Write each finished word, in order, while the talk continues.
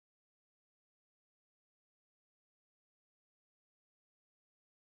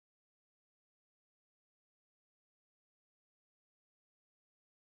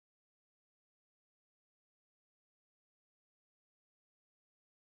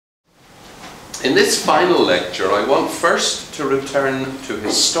In this final lecture, I want first to return to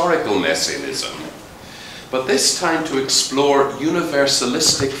historical messianism, but this time to explore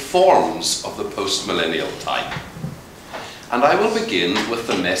universalistic forms of the post-millennial type. And I will begin with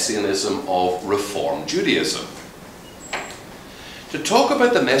the messianism of Reform Judaism. To talk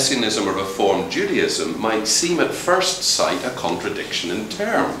about the messianism of Reform Judaism might seem at first sight a contradiction in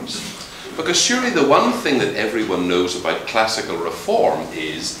terms, because surely the one thing that everyone knows about classical reform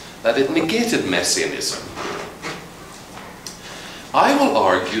is that it negated messianism. I will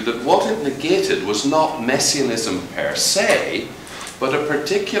argue that what it negated was not messianism per se, but a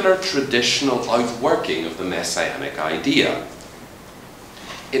particular traditional outworking of the messianic idea.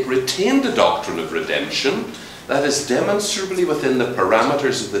 It retained the doctrine of redemption that is demonstrably within the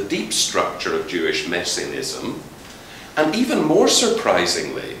parameters of the deep structure of Jewish messianism, and even more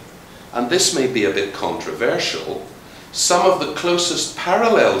surprisingly, and this may be a bit controversial, some of the closest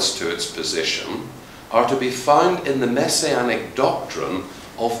parallels to its position are to be found in the messianic doctrine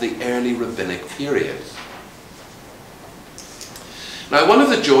of the early rabbinic period. Now, one of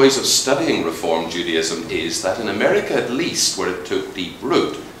the joys of studying Reform Judaism is that in America at least, where it took deep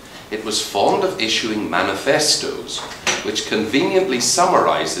root, it was fond of issuing manifestos which conveniently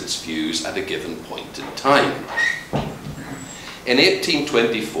summarize its views at a given point in time. In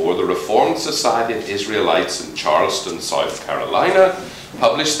 1824, the Reformed Society of Israelites in Charleston, South Carolina,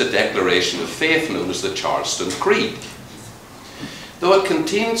 published the Declaration of Faith known as the Charleston Creed. Though it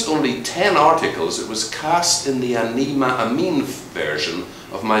contains only 10 articles, it was cast in the Anima Amin version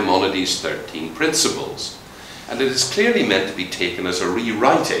of Maimonides' 13 Principles, and it is clearly meant to be taken as a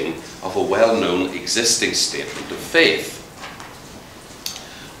rewriting of a well-known existing statement of faith.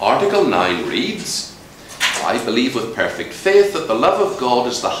 Article 9 reads, "I believe with perfect faith that the love of God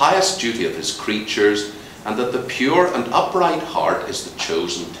is the highest duty of his creatures, and that the pure and upright heart is the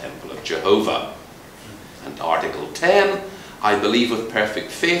chosen temple of Jehovah." And Article 10, "I believe with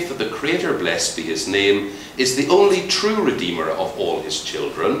perfect faith that the Creator, blessed be his name, is the only true Redeemer of all his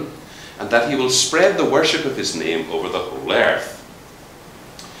children, and that he will spread the worship of his name over the whole earth."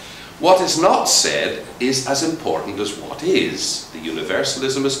 What is not said is as important as what is. The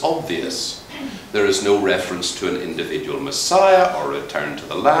universalism is obvious. There is no reference to an individual Messiah or return to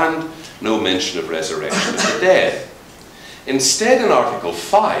the land, no mention of resurrection of the dead. Instead, in Article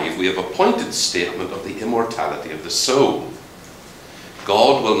 5, we have a pointed statement of the immortality of the soul.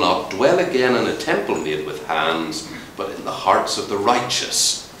 God will not dwell again in a temple made with hands, but in the hearts of the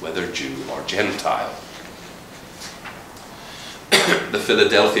righteous, whether Jew or Gentile. The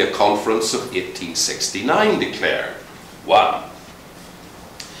Philadelphia Conference of 1869 declared, 1.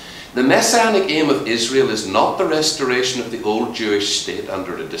 The messianic aim of Israel is not the restoration of the old Jewish state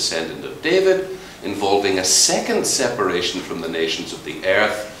under a descendant of David, involving a second separation from the nations of the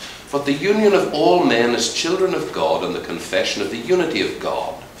earth, but the union of all men as children of God and the confession of the unity of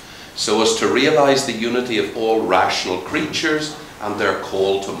God, so as to realize the unity of all rational creatures and their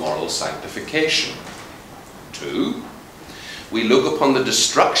call to moral sanctification. 2. We look upon the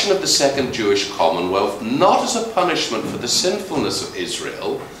destruction of the second Jewish commonwealth not as a punishment for the sinfulness of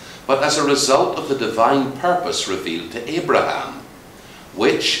Israel, but as a result of the divine purpose revealed to Abraham,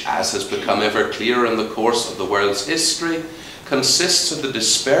 which, as has become ever clearer in the course of the world's history, consists of the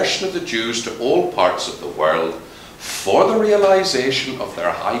dispersion of the Jews to all parts of the world for the realization of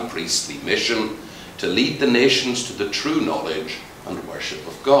their high priestly mission to lead the nations to the true knowledge and worship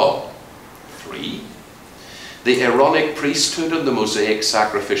of God. 3. The Aaronic priesthood and the Mosaic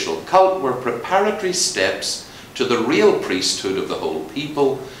sacrificial cult were preparatory steps to the real priesthood of the whole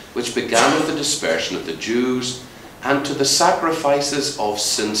people, which began with the dispersion of the Jews, and to the sacrifices of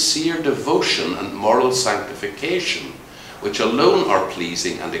sincere devotion and moral sanctification, which alone are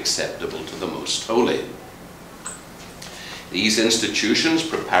pleasing and acceptable to the Most Holy. These institutions,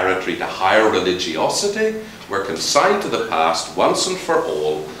 preparatory to higher religiosity, were consigned to the past once and for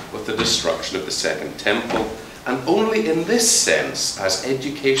all with the destruction of the Second Temple, and only in this sense, as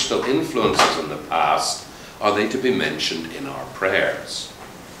educational influences in the past, are they to be mentioned in our prayers.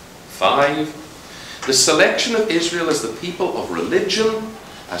 5. The selection of Israel as the people of religion,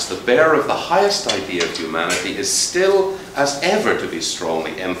 as the bearer of the highest idea of humanity, is still, as ever, to be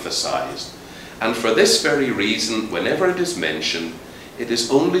strongly emphasized. And for this very reason, whenever it is mentioned, it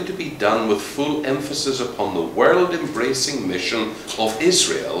is only to be done with full emphasis upon the world-embracing mission of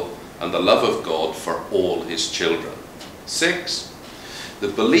Israel and the love of God for all his children. 6. The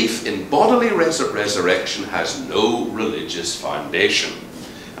belief in bodily resurrection has no religious foundation,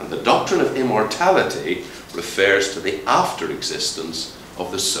 and the doctrine of immortality refers to the after-existence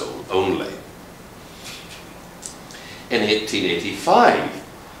of the soul only. In 1885,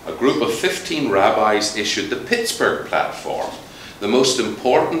 a group of 15 rabbis issued the Pittsburgh Platform, the most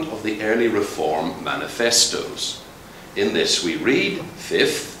important of the early Reform manifestos. In this we read,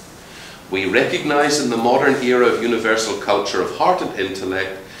 fifth, we recognize in the modern era of universal culture of heart and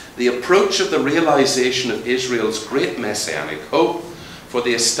intellect the approach of the realization of Israel's great messianic hope for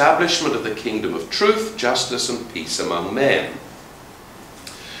the establishment of the kingdom of truth, justice, and peace among men.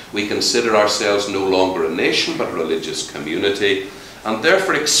 We consider ourselves no longer a nation but a religious community, and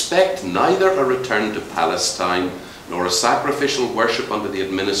therefore expect neither a return to Palestine, nor a sacrificial worship under the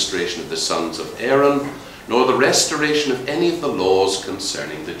administration of the sons of Aaron, nor the restoration of any of the laws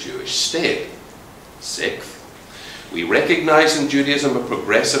concerning the Jewish state. Sixth, we recognize in Judaism a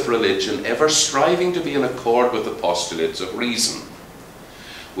progressive religion ever striving to be in accord with the postulates of reason.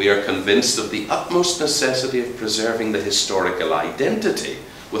 We are convinced of the utmost necessity of preserving the historical identity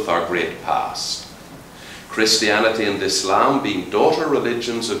with our great past. Christianity and Islam being daughter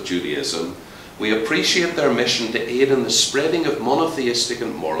religions of Judaism, we appreciate their mission to aid in the spreading of monotheistic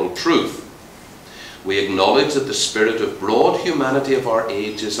and moral truth. We acknowledge that the spirit of broad humanity of our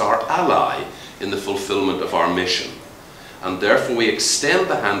age is our ally in the fulfillment of our mission, and therefore we extend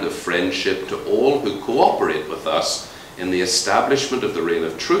the hand of friendship to all who cooperate with us in the establishment of the reign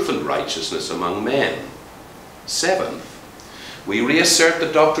of truth and righteousness among men. Seventh, we reassert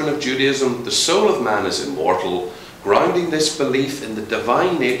the doctrine of Judaism, the soul of man is immortal, grounding this belief in the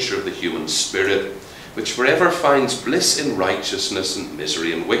divine nature of the human spirit, which forever finds bliss in righteousness and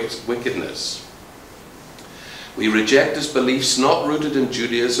misery in wickedness. We reject as beliefs not rooted in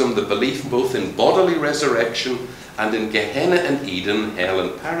Judaism the belief both in bodily resurrection and in Gehenna and Eden, hell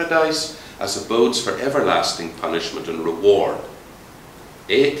and paradise, as abodes for everlasting punishment and reward.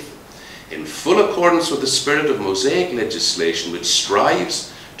 Eighth, in full accordance with the spirit of Mosaic legislation which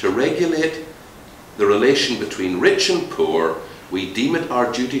strives to regulate the relation between rich and poor, we deem it our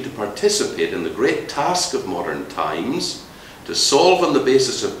duty to participate in the great task of modern times, to solve on the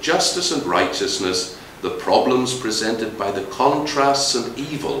basis of justice and righteousness the problems presented by the contrasts and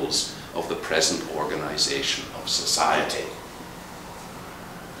evils of the present organization of society.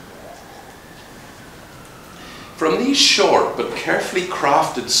 From these short but carefully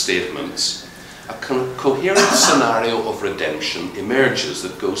crafted statements, a coherent scenario of redemption emerges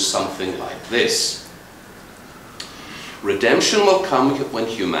that goes something like this. Redemption will come when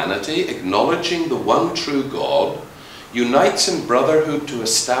humanity, acknowledging the one true God, unites in brotherhood to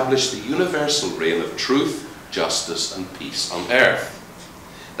establish the universal reign of truth, justice, and peace on earth.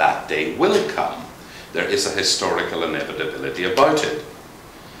 That day will come. There is a historical inevitability about it.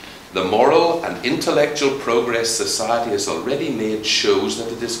 The moral and intellectual progress society has already made shows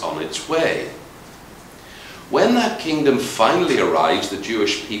that it is on its way. When that kingdom finally arrives, the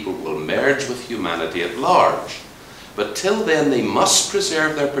Jewish people will merge with humanity at large. But till then they must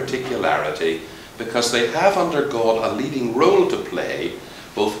preserve their particularity, because they have under God a leading role to play,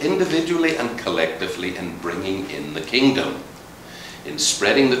 both individually and collectively, in bringing in the kingdom, in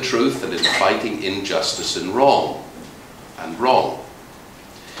spreading the truth and in fighting injustice and wrong.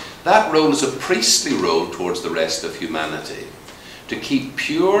 That role is a priestly role towards the rest of humanity, to keep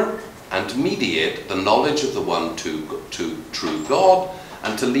pure and mediate the knowledge of the one true God,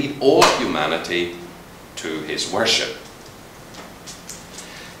 and to lead all humanity to his worship.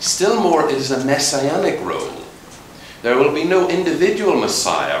 Still more, it is a messianic role. There will be no individual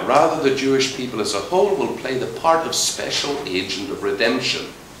Messiah, rather the Jewish people as a whole will play the part of special agent of redemption.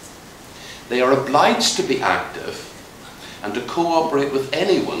 They are obliged to be active and to cooperate with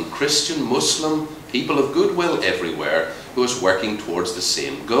anyone, Christian, Muslim, people of goodwill everywhere, who is working towards the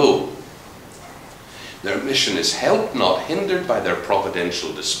same goal. Their mission is helped, not hindered, by their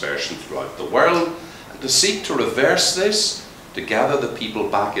providential dispersion throughout the world, and to seek to reverse this, to gather the people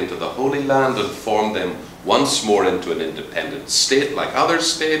back into the Holy Land and form them once more into an independent state like other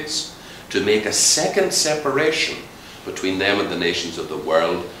states, to make a second separation between them and the nations of the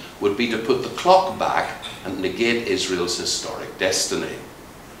world, would be to put the clock back and negate Israel's historic destiny.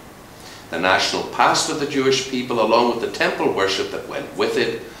 The national past of the Jewish people, along with the temple worship that went with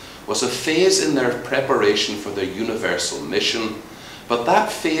it, was a phase in their preparation for their universal mission, but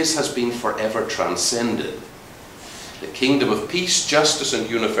that phase has been forever transcended. The kingdom of peace, justice, and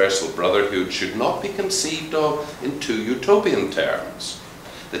universal brotherhood should not be conceived of in too utopian terms.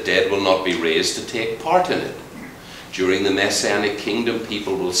 The dead will not be raised to take part in it. During the Messianic kingdom,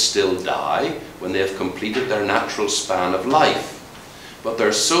 people will still die when they have completed their natural span of life, but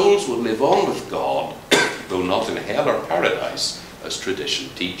their souls will live on with God, though not in hell or paradise, as tradition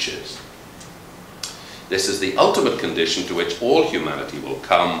teaches. This is the ultimate condition to which all humanity will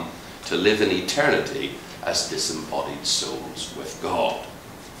come, to live in eternity as disembodied souls with God.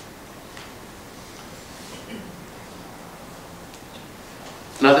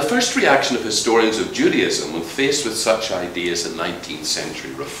 Now, the first reaction of historians of Judaism when faced with such ideas in 19th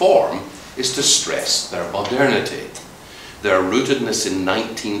century reform is to stress their modernity, their rootedness in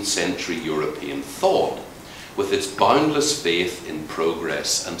 19th century European thought, with its boundless faith in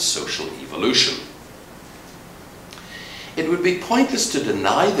progress and social evolution. It would be pointless to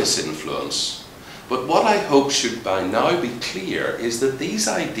deny this influence, but what I hope should by now be clear is that these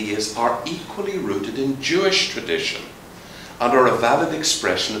ideas are equally rooted in Jewish tradition and are a valid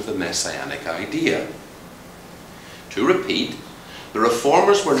expression of the Messianic idea. To repeat, the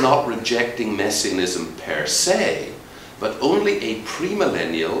Reformers were not rejecting Messianism per se, but only a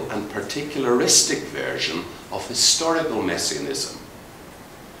premillennial and particularistic version of historical Messianism.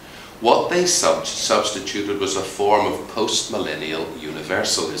 What they substituted was a form of post-millennial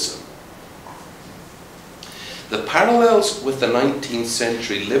universalism. The parallels with the 19th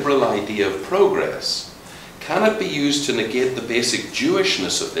century liberal idea of progress cannot be used to negate the basic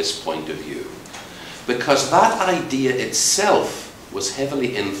Jewishness of this point of view, because that idea itself was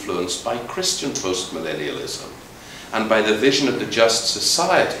heavily influenced by Christian postmillennialism and by the vision of the just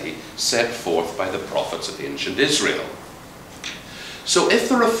society set forth by the prophets of ancient Israel. So if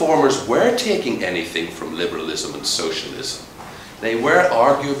the Reformers were taking anything from liberalism and socialism, they were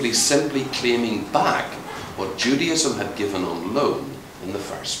arguably simply claiming back what Judaism had given on loan in the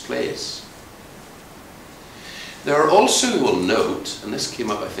first place. There are also, you will note, and this came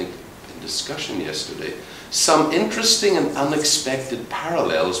up I think in discussion yesterday, some interesting and unexpected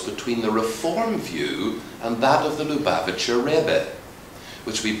parallels between the Reform view and that of the Lubavitcher Rebbe,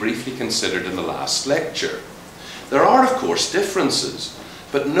 which we briefly considered in the last lecture. There are, of course, differences,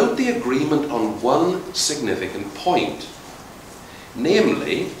 but note the agreement on one significant point,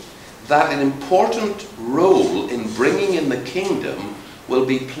 namely that an important role in bringing in the kingdom will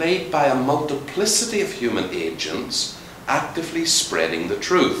be played by a multiplicity of human agents actively spreading the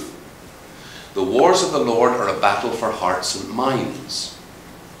truth. The wars of the Lord are a battle for hearts and minds.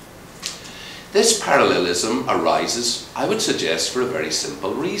 This parallelism arises, I would suggest, for a very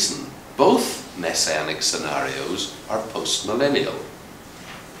simple reason. Both messianic scenarios are post-millennial.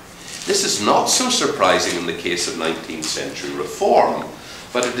 This is not so surprising in the case of 19th century reform,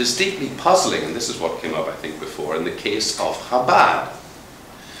 but it is deeply puzzling, and this is what came up I think before, in the case of Chabad.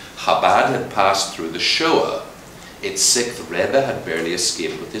 Chabad had passed through the Shoah. Its sixth Rebbe had barely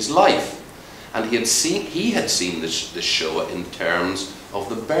escaped with his life, and he had seen the Shoah in terms of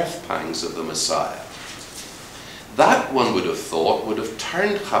the birth pangs of the Messiah. That, one would have thought, would have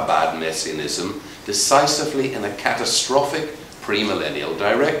turned Chabad Messianism decisively in a catastrophic premillennial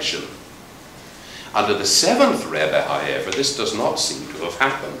direction. Under the seventh Rebbe, however, this does not seem to have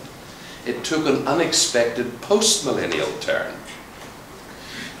happened. It took an unexpected postmillennial turn.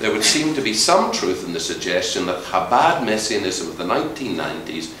 There would seem to be some truth in the suggestion that Chabad Messianism of the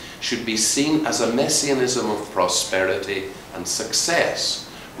 1990s should be seen as a messianism of prosperity and success,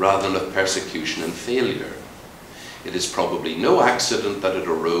 rather than of persecution and failure. It is probably no accident that it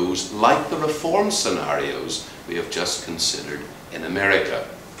arose like the reform scenarios we have just considered in America.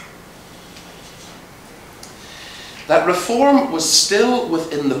 That reform was still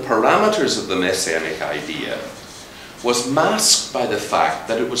within the parameters of the messianic idea was masked by the fact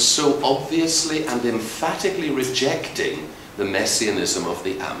that it was so obviously and emphatically rejecting the messianism of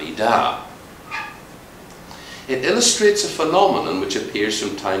the Amidah. It illustrates a phenomenon which appears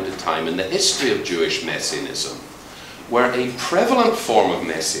from time to time in the history of Jewish messianism, where a prevalent form of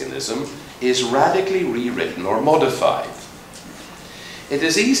messianism is radically rewritten or modified. It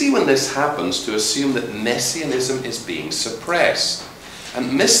is easy when this happens to assume that messianism is being suppressed,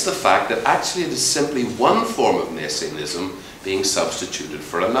 and miss the fact that actually it is simply one form of messianism being substituted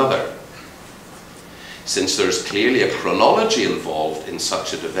for another. Since there is clearly a chronology involved in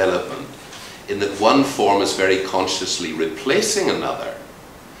such a development, in that one form is very consciously replacing another,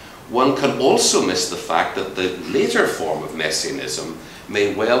 one can also miss the fact that the later form of messianism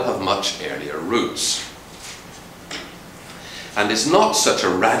may well have much earlier roots, and is not such a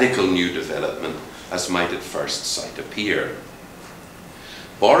radical new development as might at first sight appear.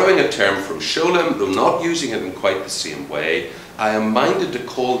 Borrowing a term from Scholem, though not using it in quite the same way, I am minded to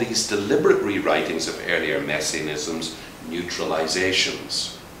call these deliberate rewritings of earlier messianisms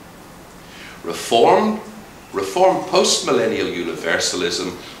neutralizations. Reform postmillennial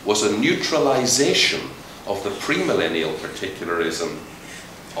universalism was a neutralization of the premillennial particularism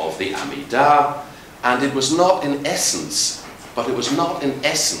of the Amidah, and it was not in essence,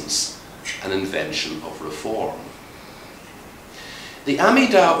 an invention of reform. The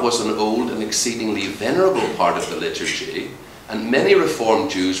Amidah was an old and exceedingly venerable part of the liturgy, and many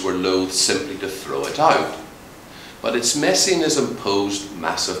Reformed Jews were loath simply to throw it out. but its messianism posed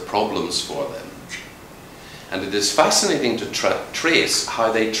massive problems for them. And it is fascinating to trace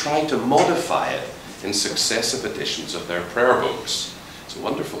how they try to modify it in successive editions of their prayer books. It's a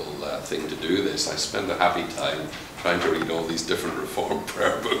wonderful thing to do this. I spend a happy time trying to read all these different Reformed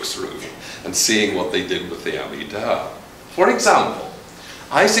prayer books, Ruth, and seeing what they did with the Amidah. For example,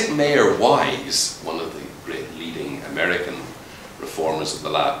 Isaac Mayer Wise, one of the great leading American reformers of the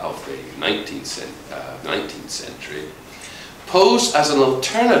 19th century, posed as an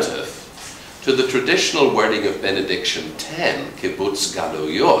alternative to the traditional wording of Benediction 10, Kibbutz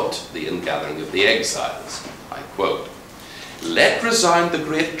Galuyot, the ingathering of the exiles. I quote, "Let resound the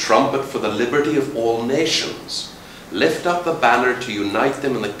great trumpet for the liberty of all nations. Lift up the banner to unite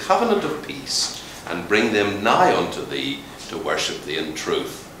them in the covenant of peace, and bring them nigh unto thee to worship thee in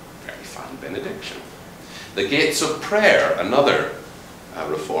truth." Very fine benediction. The Gates of Prayer, another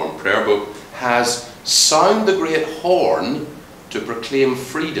Reformed prayer book, has "Sound the great horn to proclaim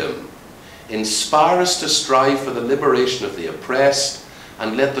freedom. Inspire us to strive for the liberation of the oppressed,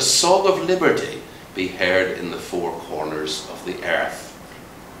 and let the song of liberty be heard in the four corners of the earth."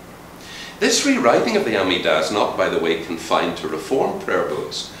 This rewriting of the Amidah is not, by the way, confined to Reformed prayer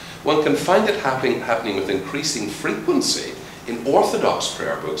books. One can find it happening with increasing frequency in Orthodox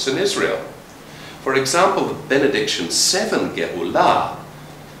prayer books in Israel. For example, the Benediction 7, Geulah,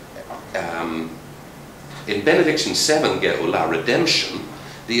 in Benediction 7, Geulah, Redemption,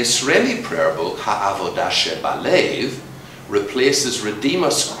 the Israeli prayer book, Ha'avodah Shebalev, replaces "Redeem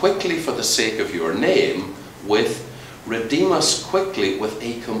us quickly for the sake of your name" with "Redeem us quickly with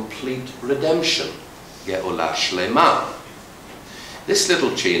a complete redemption," Geulah Shlema. This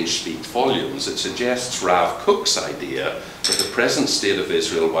little change speaks volumes. It suggests Rav Kook's idea that the present state of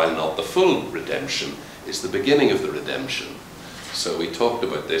Israel, while not the full redemption, is the beginning of the redemption. So we talked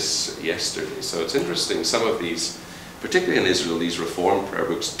about this yesterday. So it's interesting, some of these, particularly in Israel, these Reformed prayer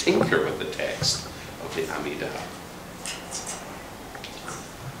books tinker with the text of the Amidah.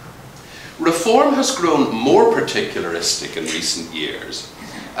 Reform has grown more particularistic in recent years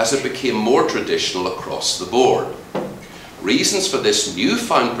as it became more traditional across the board. The reason for this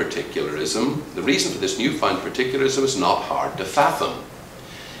newfound particularism is not hard to fathom.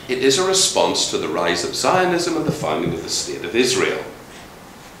 It is a response to the rise of Zionism and the founding of the State of Israel.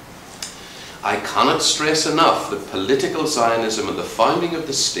 I cannot stress enough that political Zionism and the founding of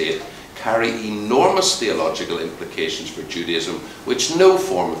the state carry enormous theological implications for Judaism, which no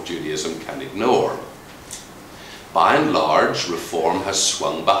form of Judaism can ignore. By and large, reform has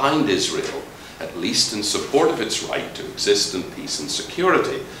swung behind Israel, at least in support of its right to exist in peace and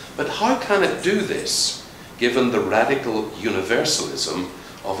security. But how can it do this, given the radical universalism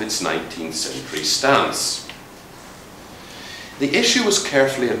of its 19th century stance? The issue was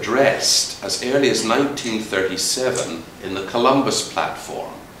carefully addressed as early as 1937 in the Columbus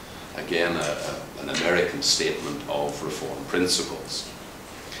Platform, again an American statement of reform principles.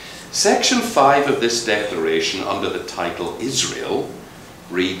 Section 5 of this declaration, under the title Israel,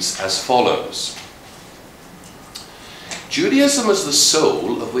 reads as follows: "Judaism is the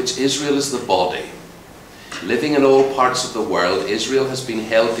soul, of which Israel is the body. Living in all parts of the world, Israel has been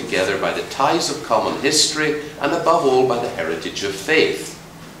held together by the ties of common history and above all by the heritage of faith.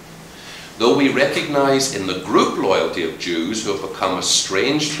 Though we recognize in the group loyalty of Jews who have become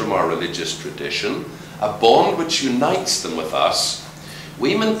estranged from our religious tradition a bond which unites them with us,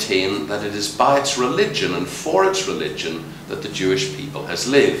 we maintain that it is by its religion and for its religion that the Jewish people has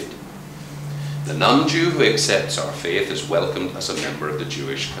lived. The non-Jew who accepts our faith is welcomed as a member of the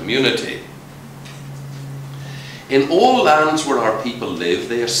Jewish community. In all lands where our people live,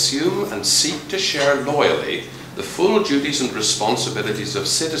 they assume and seek to share loyally the full duties and responsibilities of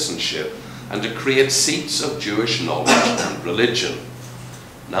citizenship and to create seats of Jewish knowledge and religion."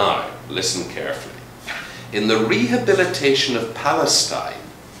 Now, listen carefully. "In the rehabilitation of Palestine,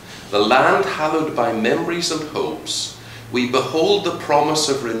 the land hallowed by memories and hopes, we behold the promise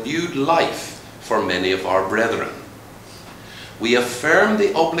of renewed life for many of our brethren. We affirm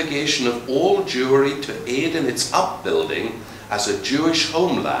the obligation of all Jewry to aid in its upbuilding as a Jewish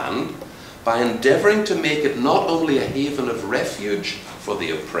homeland by endeavoring to make it not only a haven of refuge for the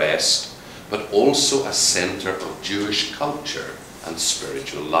oppressed, but also a center of Jewish culture and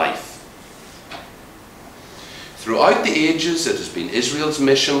spiritual life. Throughout the ages, it has been Israel's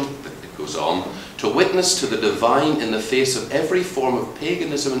mission," it goes on, "to witness to the divine in the face of every form of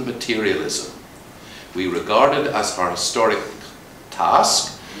paganism and materialism. We regard it as our historic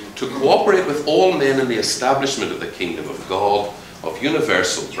task to cooperate with all men in the establishment of the kingdom of God, of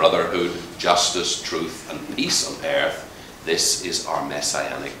universal brotherhood, justice, truth, and peace on earth. This is our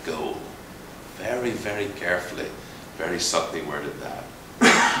messianic goal." Very, very carefully very subtly worded that.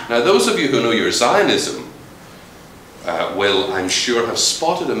 Now, those of you who know your Zionism will, I'm sure, have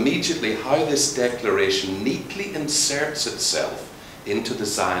spotted immediately how this declaration neatly inserts itself into the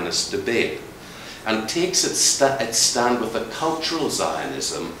Zionist debate and takes its stand with the cultural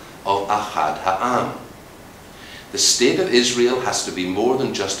Zionism of Ahad Ha'am. The state of Israel has to be more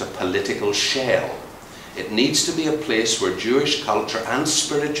than just a political shell. It needs to be a place where Jewish culture and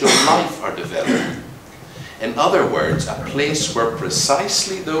spiritual life are developed. In other words, a place where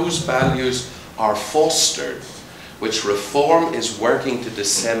precisely those values are fostered, which reform is working to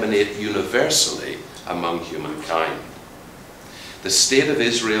disseminate universally among humankind. The state of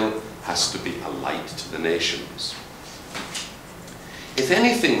Israel has to be a light to the nations. If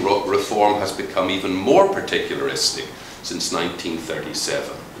anything, reform has become even more particularistic since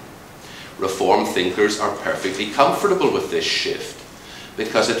 1937. Reform thinkers are perfectly comfortable with this shift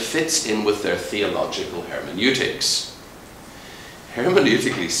because it fits in with their theological hermeneutics.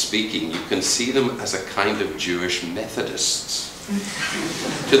 Hermeneutically speaking, you can see them as a kind of Jewish Methodists.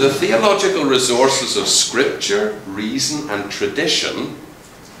 To the theological resources of scripture, reason, and tradition,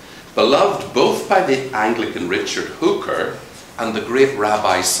 beloved both by the Anglican Richard Hooker and the great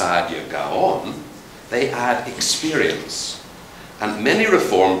Rabbi Saadia Gaon, they add experience. And many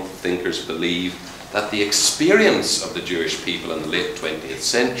Reform thinkers believe that the experience of the Jewish people in the late 20th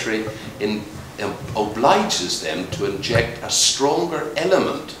century obliges them to inject a stronger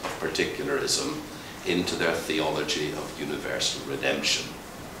element of particularism into their theology of universal redemption.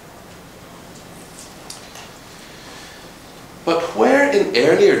 But where in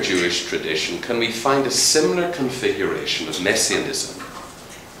earlier Jewish tradition can we find a similar configuration of messianism?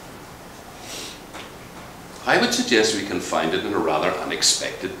 I would suggest we can find it in a rather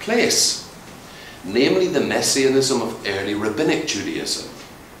unexpected place, namely the messianism of early rabbinic Judaism.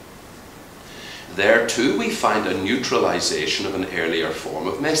 There too we find a neutralization of an earlier form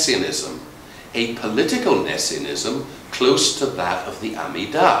of messianism, a political messianism close to that of the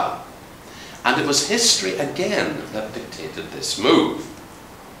Amidah. And it was history again that dictated this move.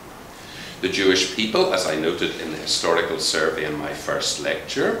 The Jewish people, as I noted in the historical survey in my first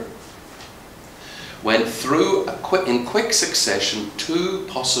lecture, went through in quick succession 2,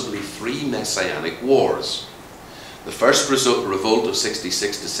 possibly 3 messianic wars. The first revolt of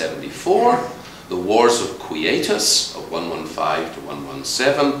 66 to 74, the wars of Quietus of 115 to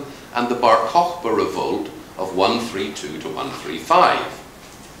 117, and the Bar Kokhba revolt of 132 to 135.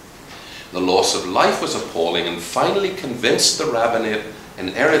 The loss of life was appalling and finally convinced the rabbinate in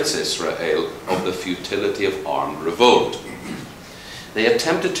Eretz Israel of the futility of armed revolt. They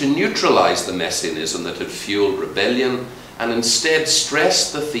attempted to neutralize the messianism that had fueled rebellion and instead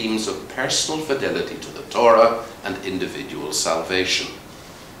stressed the themes of personal fidelity to the Torah and individual salvation.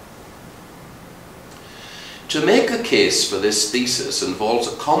 To make a case for this thesis involves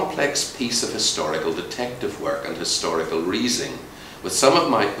a complex piece of historical detective work and historical reasoning, which some of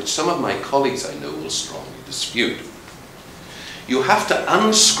my colleagues I know will strongly dispute. You have to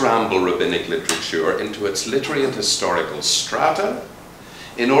unscramble rabbinic literature into its literary and historical strata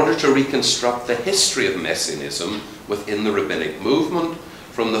in order to reconstruct the history of messianism within the rabbinic movement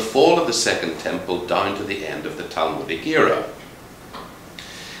from the fall of the Second Temple down to the end of the Talmudic era.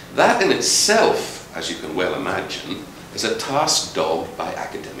 That in itself, as you can well imagine, is a task dogged by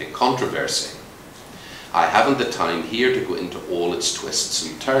academic controversy. I haven't the time here to go into all its twists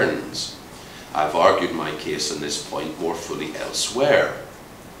and turns. I've argued my case on this point more fully elsewhere.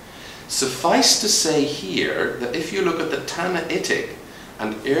 Suffice to say here that if you look at the Tannaitic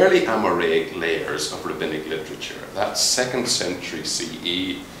and early Amoraic layers of rabbinic literature, that's 2nd century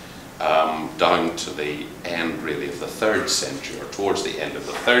CE down to the end really of the 3rd century, or towards the end of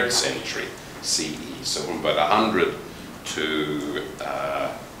the 3rd century CE, so from about 100 to,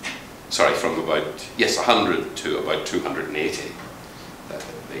 from about 100 to about 280,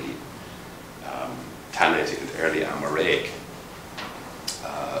 the Tannaitic and early Amoraic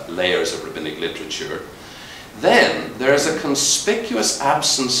layers of rabbinic literature. Then there is a conspicuous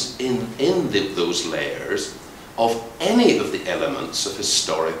absence in those layers of any of the elements of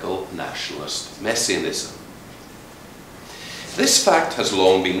historical nationalist messianism. This fact has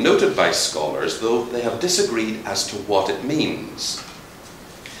long been noted by scholars, though they have disagreed as to what it means.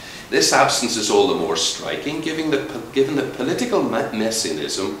 This absence is all the more striking given that political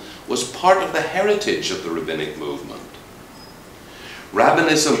messianism was part of the heritage of the rabbinic movement.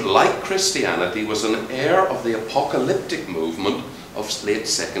 Rabbinism, like Christianity, was an heir of the apocalyptic movement of late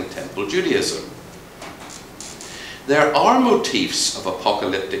Second Temple Judaism. There are motifs of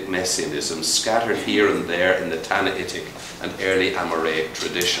apocalyptic messianism scattered here and there in the Tannaitic and early Amoraic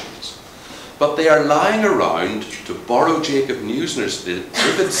traditions, but they are lying around, to borrow Jacob Neusner's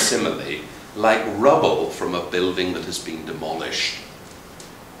vivid simile, like rubble from a building that has been demolished.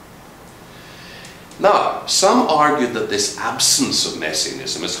 Now, some argued that this absence of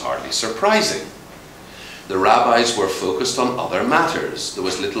messianism is hardly surprising. The rabbis were focused on other matters. There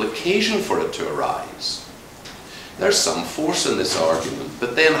was little occasion for it to arise. There's some force in this argument,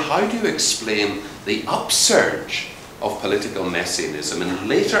 but then how do you explain the upsurge of political messianism in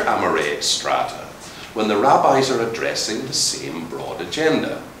later Amoraic strata when the rabbis are addressing the same broad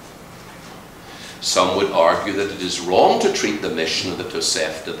agenda? Some would argue that it is wrong to treat the Mishnah, the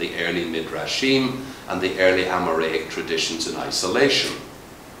Tosefta, the early Midrashim, and the early Amoraic traditions in isolation.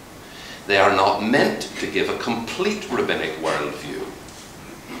 They are not meant to give a complete rabbinic worldview.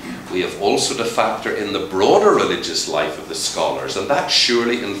 We have also to factor in the broader religious life of the scholars, and that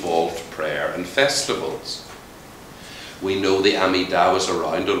surely involved prayer and festivals. We know the Amidah was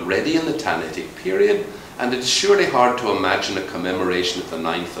around already in the Tannitic period, and it's surely hard to imagine a commemoration of the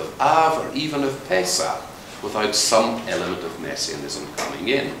 9th of Av or even of Pesach without some element of messianism coming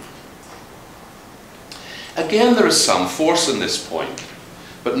in. Again, there is some force in this point,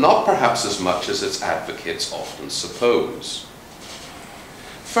 but not perhaps as much as its advocates often suppose.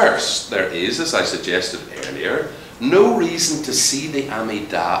 First, there is, as I suggested earlier, no reason to see the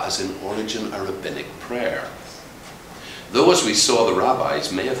Amidah as in origin a rabbinic prayer, though, as we saw, the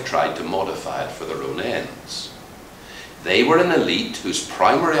rabbis may have tried to modify it for their own ends. They were an elite whose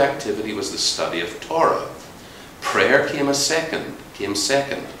primary activity was the study of Torah. Prayer came second,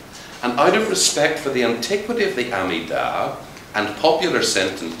 and out of respect for the antiquity of the Amidah and popular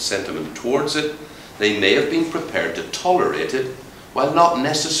sentiment towards it, they may have been prepared to tolerate it while not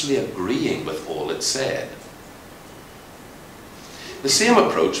necessarily agreeing with all it said. The same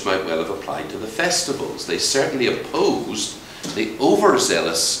approach might well have applied to the festivals. They certainly opposed the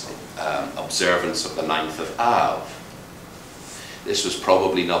overzealous observance of the 9th of Av. This was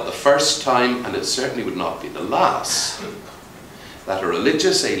probably not the first time, and it certainly would not be the last, that a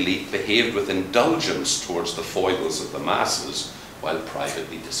religious elite behaved with indulgence towards the foibles of the masses while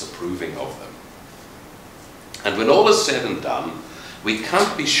privately disapproving of them. And when all is said and done, we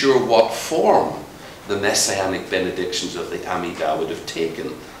can't be sure what form the messianic benedictions of the Amidah would have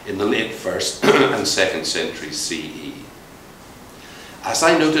taken in the late 1st and 2nd centuries CE. As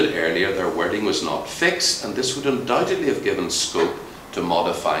I noted earlier, their wording was not fixed, and this would undoubtedly have given scope to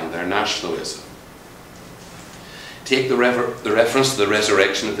modifying their nationalism. Take the reference to the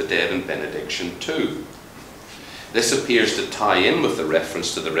resurrection of the dead in Benediction 2. This appears to tie in with the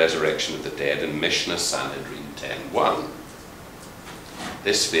reference to the resurrection of the dead in Mishnah Sanhedrin 10:1.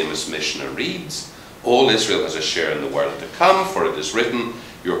 This famous Mishnah reads, "All Israel has a share in the world to come, for it is written,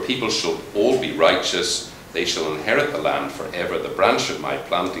 your people shall all be righteous, they shall inherit the land forever, the branch of my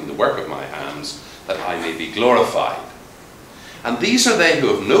planting, the work of my hands, that I may be glorified. And these are they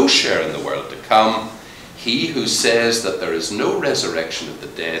who have no share in the world to come, he who says that there is no resurrection of the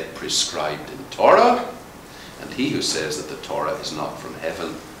dead prescribed in Torah, and he who says that the Torah is not from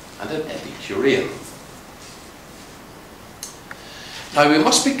heaven, and an Epicurean." Now, we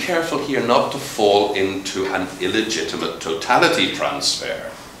must be careful here not to fall into an illegitimate totality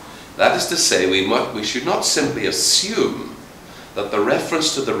transfer. That is to say, we should not simply assume that the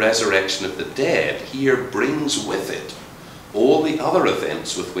reference to the resurrection of the dead here brings with it all the other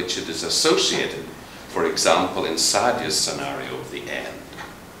events with which it is associated, for example, in Sadia's scenario of the end.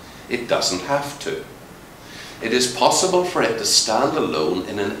 It doesn't have to. It is possible for it to stand alone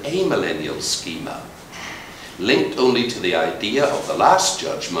in an amillennial schema, linked only to the idea of the last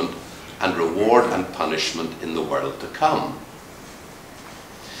judgment and reward and punishment in the world to come.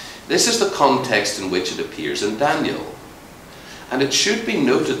 This is the context in which it appears in Daniel. And it should be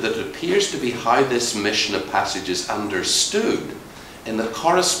noted that it appears to be how this Mishnah passage is understood in the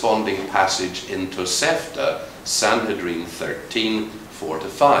corresponding passage in Tosefta, Sanhedrin 13,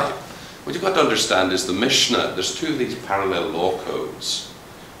 4-5. What you've got to understand is the Mishnah, there's two of these parallel law codes,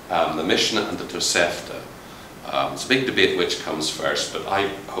 the Mishnah and the Tosefta. It's a big debate which comes first, but I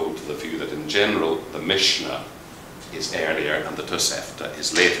hold to the view that in general the Mishnah is earlier and the Tosefta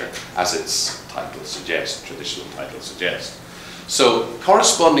is later, as its title suggests, traditional title suggests. So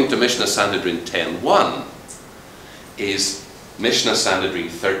corresponding to Mishnah Sanhedrin 10:1 is Mishnah Sanhedrin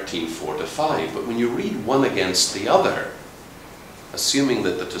 13, 4-5. But when you read one against the other, assuming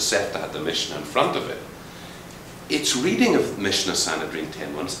that the Tosefta had the Mishnah in front of it, its reading of Mishnah Sanhedrin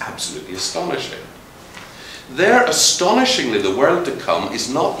 10:1 is absolutely astonishing. There, astonishingly, the world to come is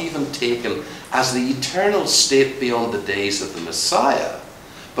not even taken as the eternal state beyond the days of the Messiah,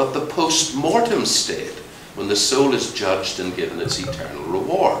 but the post-mortem state, when the soul is judged and given its eternal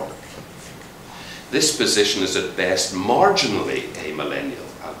reward. This position is at best marginally amillennial.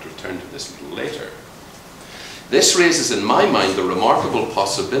 I'll return to this a little later. This raises in my mind the remarkable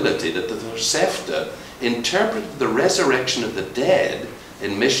possibility that the Tosefta interpreted the resurrection of the dead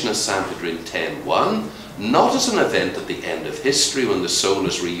in Mishnah Sanhedrin 10:1 not as an event at the end of history when the soul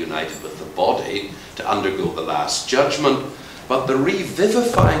is reunited with the body to undergo the last judgment, but the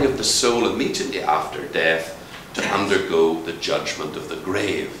revivifying of the soul immediately after death to undergo the judgment of the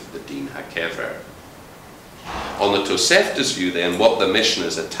grave, the Din HaKever. On the Tosefta's view then, what the Mishnah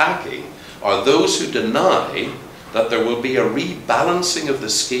is attacking are those who deny that there will be a rebalancing of the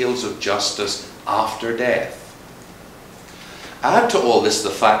scales of justice after death. Add to all this the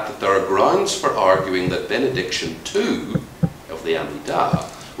fact that there are grounds for arguing that Benediction II of the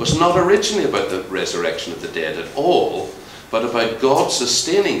Amidah was not originally about the resurrection of the dead at all, but about God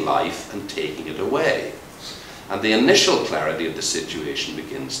sustaining life and taking it away. And the initial clarity of the situation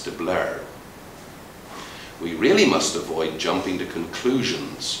begins to blur. We really must avoid jumping to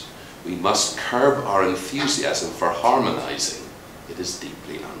conclusions. We must curb our enthusiasm for harmonizing. It is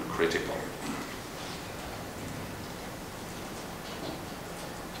deeply uncritical.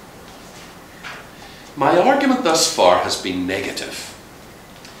 My argument thus far has been negative.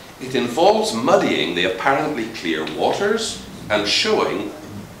 It involves muddying the apparently clear waters and showing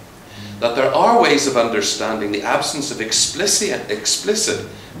that there are ways of understanding the absence of explicit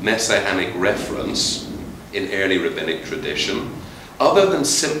messianic reference in early rabbinic tradition, other than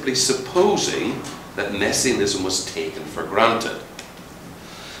simply supposing that messianism was taken for granted.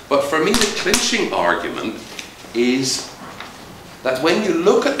 But for me, the clinching argument is that when you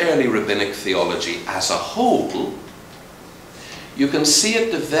look at early rabbinic theology as a whole, you can see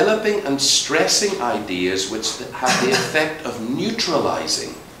it developing and stressing ideas which have the effect of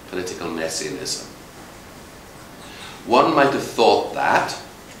neutralizing political messianism. One might have thought that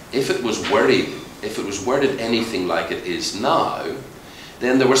if it was worded anything like it is now,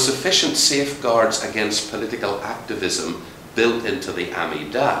 then there were sufficient safeguards against political activism built into the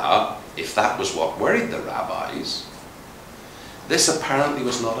Amidah, if that was what worried the rabbis. This apparently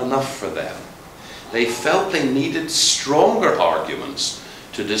was not enough for them. They felt they needed stronger arguments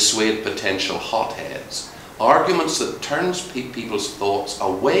to dissuade potential hotheads, arguments that turns people's thoughts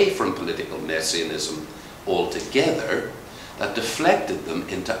away from political messianism altogether, that deflected them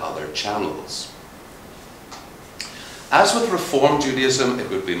into other channels. As with Reform Judaism, it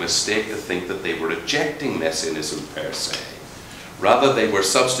would be a mistake to think that they were rejecting messianism per se. Rather, they were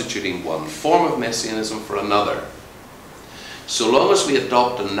substituting one form of messianism for another. So long as we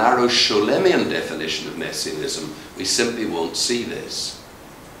adopt a narrow Scholemian definition of messianism, we simply won't see this.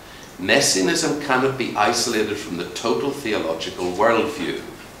 Messianism cannot be isolated from the total theological worldview.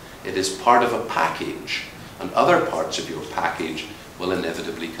 It is part of a package, and other parts of your package will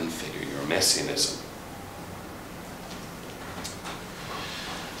inevitably configure your messianism.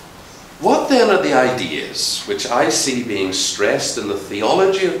 What then are the ideas which I see being stressed in the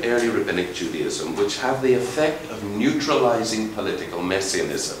theology of early rabbinic Judaism which have the effect of neutralizing political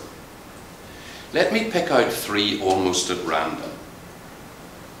messianism? Let me pick out three almost at random.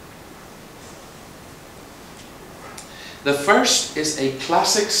 The first is a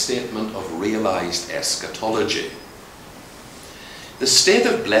classic statement of realized eschatology. The state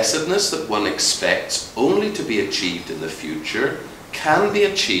of blessedness that one expects only to be achieved in the future can be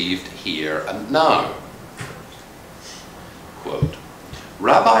achieved here and now. Quote,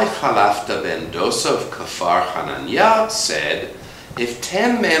 Rabbi Chalafta ben Dosa of Kfar Hananiah said, if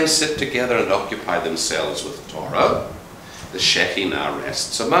 10 men sit together and occupy themselves with Torah, the Shekhinah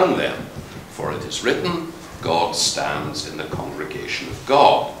rests among them, for it is written, God stands in the congregation of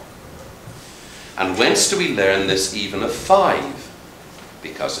God. And whence do we learn this even of 5?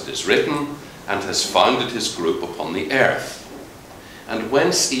 Because it is written, and has founded his group upon the earth. And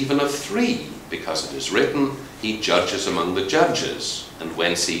whence even of 3? Because it is written, he judges among the judges. And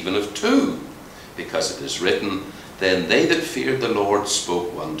whence even of 2? Because it is written, then they that feared the Lord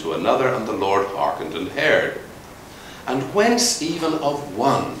spoke one to another, and the Lord hearkened and heard. And whence even of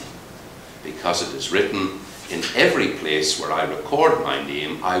 1? Because it is written, in every place where I record my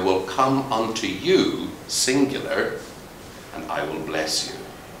name, I will come unto you, singular, and I will bless you.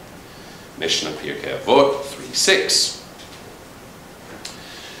 Mishnah Pirkei Avot 3:6.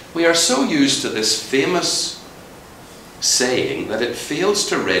 We are so used to this famous saying that it fails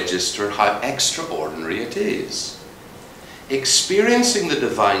to register how extraordinary it is. Experiencing the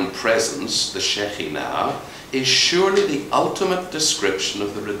divine presence, the Shekhinah, is surely the ultimate description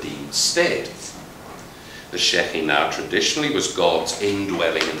of the redeemed state. The Shekhinah traditionally was God's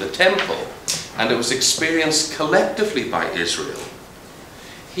indwelling in the temple, and it was experienced collectively by Israel.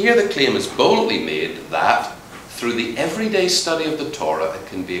 Here the claim is boldly made that through the everyday study of the Torah it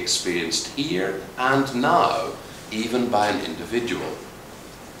can be experienced here and now, even by an individual.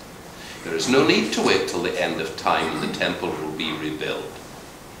 There is no need to wait till the end of time when the temple will be rebuilt.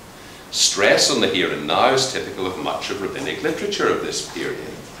 Stress on the here and now is typical of much of rabbinic literature of this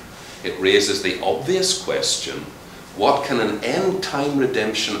period. It raises the obvious question, what can an end-time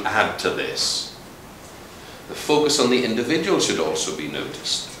redemption add to this? The focus on the individual should also be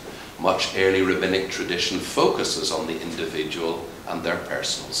noticed. Much early rabbinic tradition focuses on the individual and their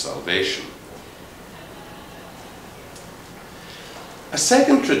personal salvation. A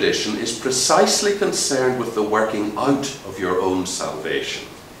second tradition is precisely concerned with the working out of your own salvation.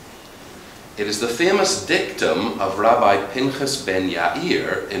 It is the famous dictum of Rabbi Pinchas ben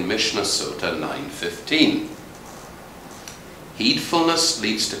Yair in Mishnah Sota 9:15. Heedfulness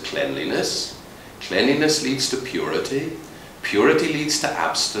leads to cleanliness, cleanliness leads to purity, purity leads to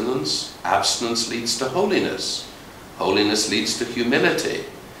abstinence, abstinence leads to holiness, holiness leads to humility,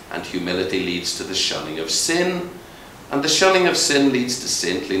 and humility leads to the shunning of sin, and the shunning of sin leads to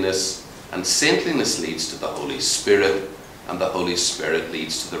saintliness, and saintliness leads to the Holy Spirit, and the Holy Spirit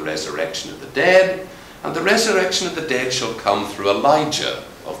leads to the resurrection of the dead, and the resurrection of the dead shall come through Elijah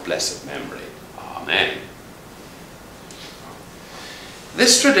of blessed memory. Amen.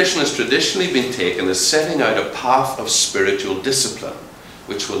 This tradition has traditionally been taken as setting out a path of spiritual discipline,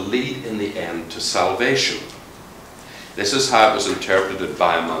 which will lead in the end to salvation. This is how it was interpreted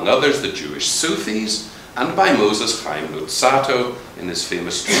by, among others, the Jewish Sufis, and by Moses Chaim Luzzatto in his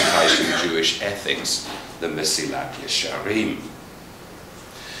famous treatise on Jewish ethics, the Mesilat Yesharim.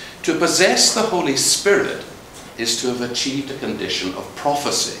 To possess the Holy Spirit is to have achieved a condition of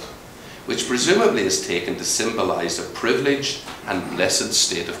prophecy, which presumably is taken to symbolize a privileged and blessed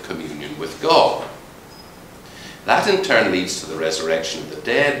state of communion with God. That in turn leads to the resurrection of the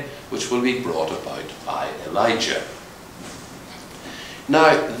dead, which will be brought about by Elijah.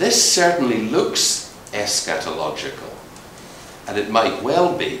 Now, this certainly looks eschatological, and it might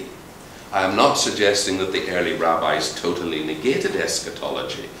well be. I am not suggesting that the early rabbis totally negated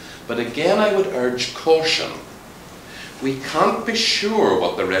eschatology, but again I would urge caution. We can't be sure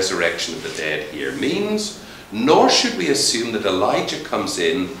what the resurrection of the dead here means, nor should we assume that Elijah comes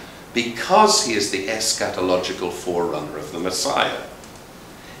in because he is the eschatological forerunner of the Messiah.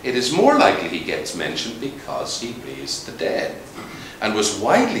 It is more likely he gets mentioned because he raised the dead and was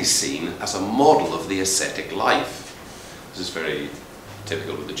widely seen as a model of the ascetic life. This is very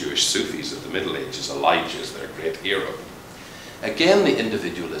typical of the Jewish Sufis of the Middle Ages. Elijah is their great hero. Again, the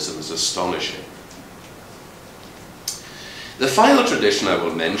individualism is astonishing. The final tradition I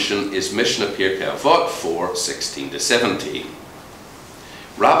will mention is Mishnah Pirkei Avot 4:16-17.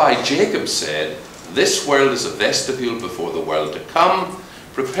 Rabbi Jacob said, "This world is a vestibule before the world to come.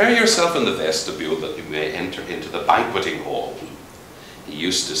 Prepare yourself in the vestibule that you may enter into the banqueting hall." He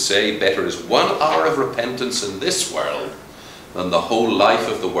used to say, "Better is 1 hour of repentance in this world than the whole life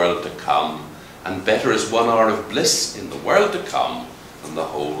of the world to come, and better is 1 hour of bliss in the world to come than the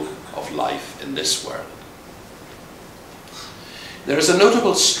whole of life in this world." There is a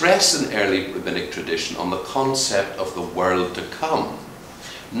notable stress in early rabbinic tradition on the concept of the world to come,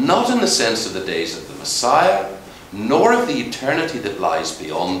 not in the sense of the days of the Messiah, nor of the eternity that lies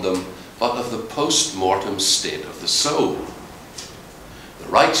beyond them, but of the post-mortem state of the soul. The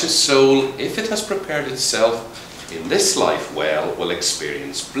righteous soul, if it has prepared itself in this life well, will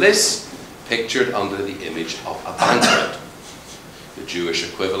experience bliss, pictured under the image of a banquet, the Jewish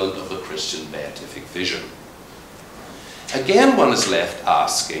equivalent of the Christian beatific vision. Again, one is left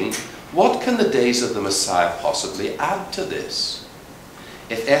asking, what can the days of the Messiah possibly add to this?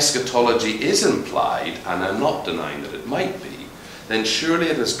 If eschatology is implied, and I'm not denying that it might be, then surely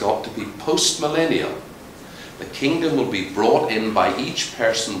it has got to be post-millennial. The kingdom will be brought in by each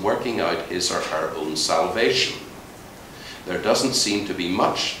person working out his or her own salvation. There doesn't seem to be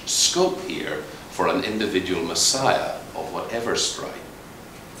much scope here for an individual Messiah of whatever stripe.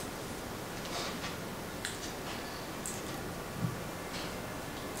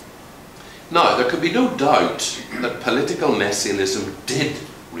 Now, there could be no doubt that political messianism did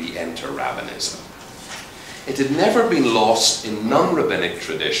re-enter rabbinism. It had never been lost in non-rabbinic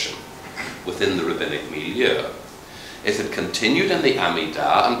tradition within the rabbinic milieu. It had continued in the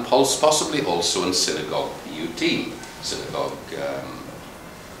Amidah and possibly also in synagogue piyutim, synagogue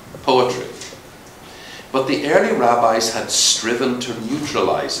poetry. But the early rabbis had striven to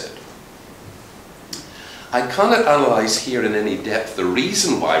neutralize it. I cannot analyze here in any depth the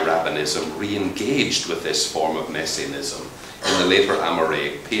reason why rabbinism re-engaged with this form of messianism in the later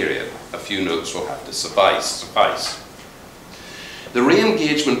Amoraic period. A few notes will have to suffice. The re-engagement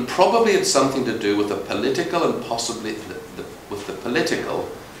engagement probably had something to do with the political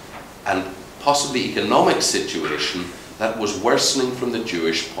and possibly economic situation that was worsening from the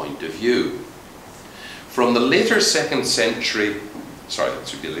Jewish point of view. From the later 2nd century, sorry, that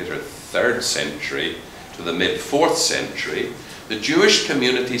should be later 3rd century to the mid-4th century, the Jewish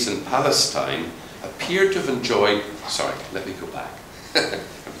communities in Palestine appeared to have enjoyed, sorry, let me go back.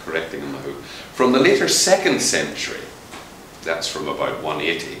 I'm correcting them now. From the later 2nd century, that's from about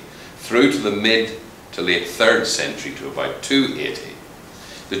 180, through to the mid to late 3rd century to about 280,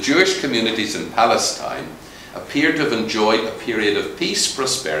 the Jewish communities in Palestine appeared to have enjoyed a period of peace,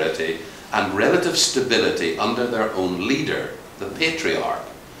 prosperity, and relative stability under their own leader, the patriarch,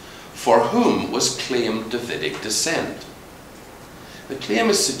 for whom was claimed Davidic descent. The claim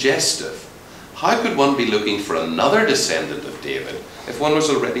is suggestive. How could one be looking for another descendant of David if one was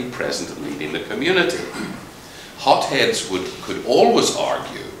already present and leading the community? Hotheads could always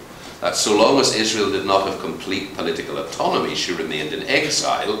argue that so long as Israel did not have complete political autonomy, she remained in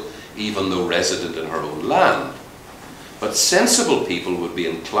exile, even though resident in her own land. But sensible people would be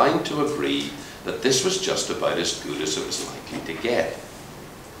inclined to agree that this was just about as good as it was likely to get.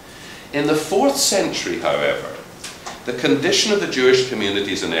 In the 4th century, however, the condition of the Jewish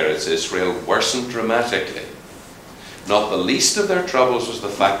communities in Eretz Israel worsened dramatically. Not the least of their troubles was the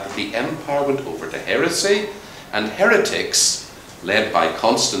fact that the empire went over to heresy, and heretics, led by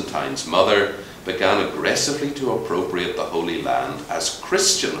Constantine's mother, began aggressively to appropriate the Holy Land as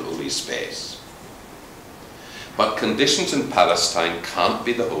Christian holy space. But conditions in Palestine can't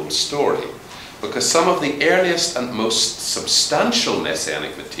be the whole story, because some of the earliest and most substantial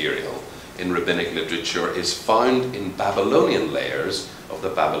Messianic material in rabbinic literature is found in Babylonian layers of the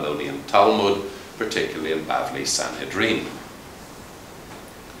Babylonian Talmud, particularly in Bavli Sanhedrin.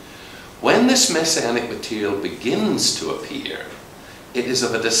 When this Messianic material begins to appear, it is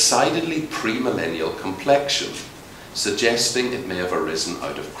of a decidedly premillennial complexion, suggesting it may have arisen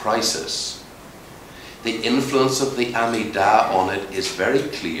out of crisis. The influence of the Amidah on it is very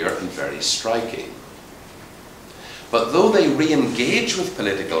clear and very striking. But though they re-engage with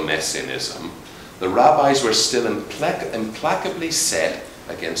political messianism, the rabbis were still implacably set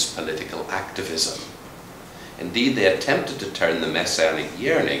against political activism. Indeed, they attempted to turn the messianic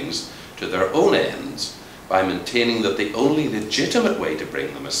yearnings to their own ends by maintaining that the only legitimate way to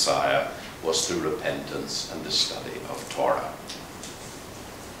bring the Messiah was through repentance and the study of Torah.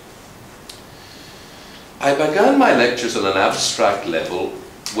 I began my lectures on an abstract level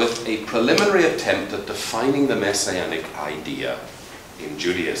with a preliminary attempt at defining the messianic idea in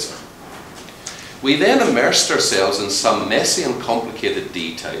Judaism. We then immersed ourselves in some messy and complicated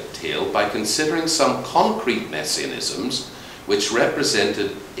detail by considering some concrete messianisms which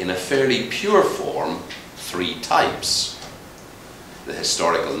represented in a fairly pure form 3 types: the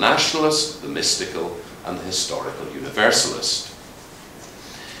historical nationalist, the mystical, and the historical universalist.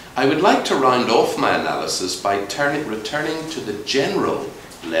 I would like to round off my analysis by returning to the general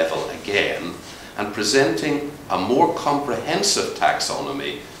level again and presenting a more comprehensive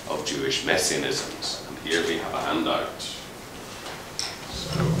taxonomy of Jewish messianisms. And here we have a handout.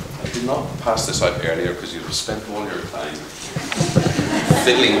 So I did not pass this out earlier because you've spent all your time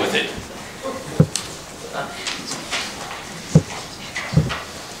fiddling with it.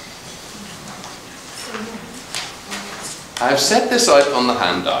 I have set this out on the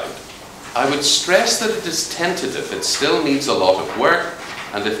handout. I would stress that it is tentative, it still needs a lot of work,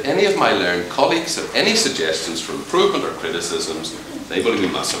 and if any of my learned colleagues have any suggestions for improvement or criticisms, they will be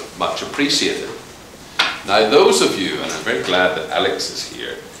much appreciated. Now those of you, and I'm very glad that Alex is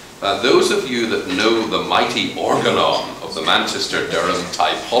here, those of you that know the mighty organon of the Manchester-Durham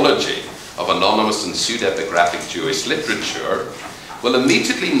typology of anonymous and pseudepigraphic Jewish literature will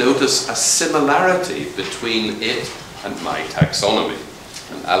immediately notice a similarity between it and my taxonomy.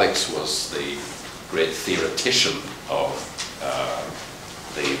 And Alex was the great theoretician of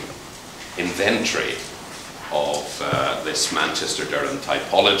the inventory of this Manchester-Durham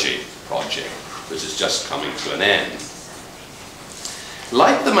typology project, which is just coming to an end.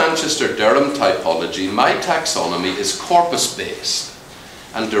 Like the Manchester-Durham typology, my taxonomy is corpus-based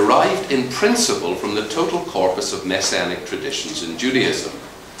and derived in principle from the total corpus of messianic traditions in Judaism,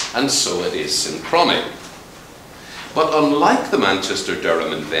 and so it is synchronic. But unlike the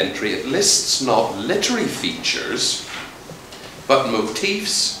Manchester-Durham inventory, it lists not literary features, but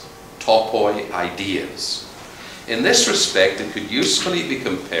motifs, topoi, ideas. In this respect, it could usefully be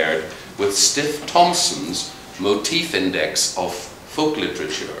compared with Stiff Thompson's motif index of folk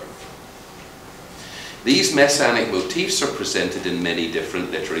literature. These messianic motifs are presented in many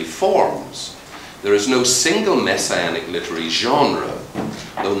different literary forms. There is no single messianic literary genre,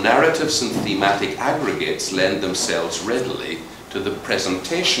 though narratives and thematic aggregates lend themselves readily to the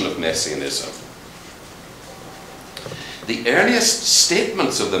presentation of Messianism. The earliest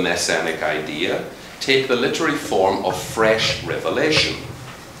statements of the Messianic idea take the literary form of fresh revelation.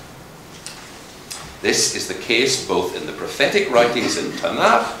 This is the case both in the prophetic writings in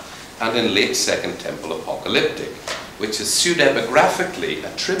Tanakh and in late Second Temple Apocalyptic, which is pseudepigraphically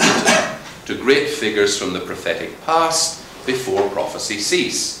attributed to great figures from the prophetic past before prophecy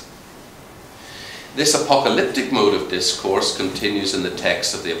ceased. This apocalyptic mode of discourse continues in the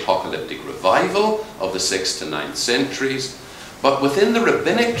text of the apocalyptic revival of the 6th to 9th centuries, but within the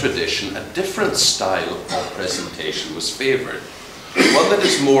rabbinic tradition a different style of presentation was favoured, one that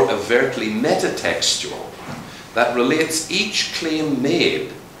is more overtly metatextual, that relates each claim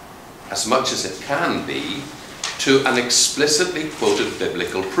made, as much as it can be, to an explicitly quoted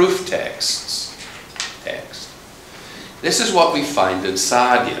biblical proof text. This is what we find in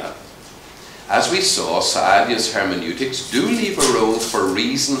Saadia. As we saw, Saadia's hermeneutics do leave a role for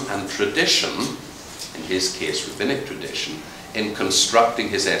reason and tradition, in his case rabbinic tradition, in constructing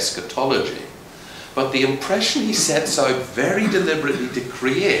his eschatology. But the impression he sets out very deliberately to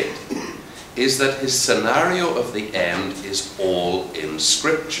create is that his scenario of the end is all in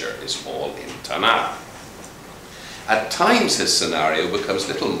Scripture, is all in Tanakh. At times his scenario becomes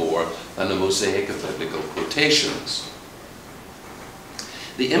little more than a mosaic of biblical quotations.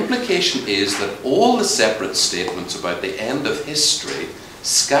 The implication is that all the separate statements about the end of history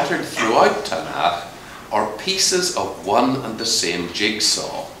scattered throughout Tanakh are pieces of one and the same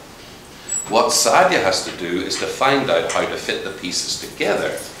jigsaw. What Saadia has to do is to find out how to fit the pieces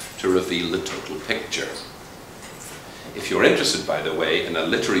together to reveal the total picture. If you're interested, by the way, in a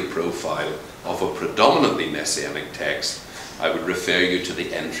literary profile of a predominantly messianic text, I would refer you to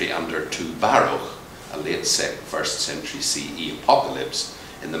the entry under 2 Baruch, a late 1st century CE apocalypse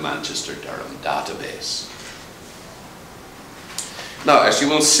in the Manchester Durham database. Now, as you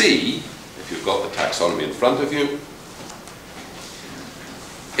will see, if you've got the taxonomy in front of you,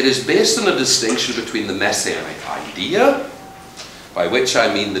 it is based on a distinction between the messianic idea, by which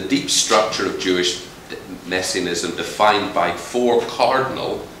I mean the deep structure of Jewish messianism defined by 4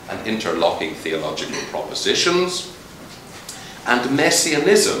 cardinal and interlocking theological propositions, and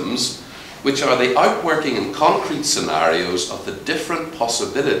messianisms, which are the outworking in concrete scenarios of the different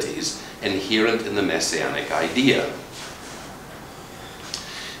possibilities inherent in the messianic idea.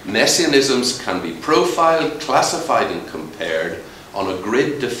 Messianisms can be profiled, classified and compared on a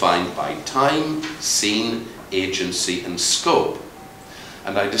grid defined by time, scene, agency and scope.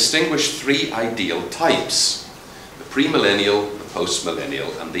 And I distinguish 3 ideal types: the premillennial, the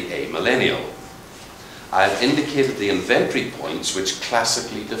postmillennial and the amillennial. I have indicated the inventory points which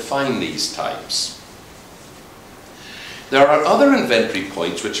classically define these types. There are other inventory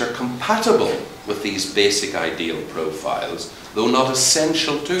points which are compatible with these basic ideal profiles, though not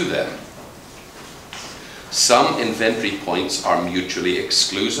essential to them. Some inventory points are mutually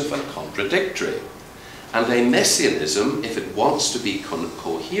exclusive and contradictory, and a messianism, if it wants to be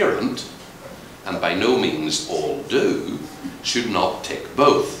coherent, and by no means all do, should not tick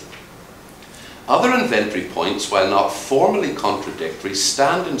both. Other inventory points, while not formally contradictory,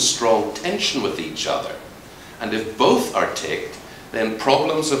 stand in strong tension with each other, and if both are ticked, then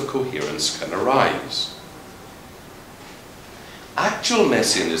problems of coherence can arise. Actual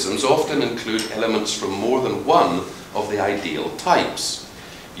messianisms often include elements from more than one of the ideal types,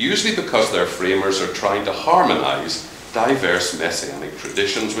 usually because their framers are trying to harmonize diverse messianic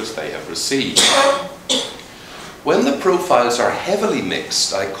traditions which they have received. When the profiles are heavily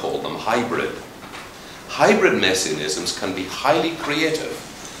mixed, I call them hybrid. Hybrid messianisms can be highly creative,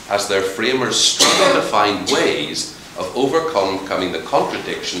 as their framers struggle to find ways of overcoming the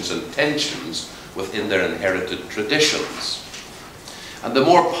contradictions and tensions within their inherited traditions. And the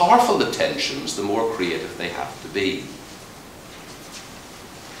more powerful the tensions, the more creative they have to be.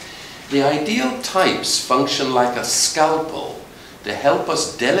 The ideal types function like a scalpel to help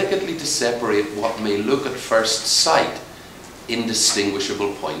us delicately to separate what may look at first sight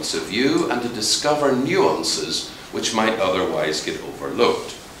indistinguishable points of view and to discover nuances which might otherwise get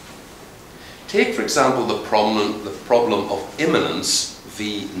overlooked. Take, for example, the problem of immanence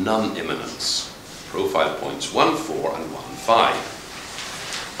v. non-immanence, profile points 1.4 and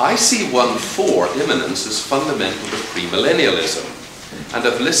 1.5. I see 1.4 immanence as fundamental to premillennialism, and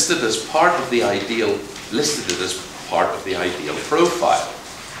have listed it as part of the ideal profile.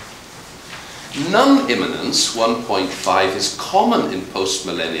 Non-immanence 1.5 is common in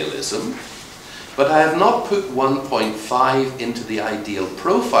postmillennialism, but I have not put 1.5 into the ideal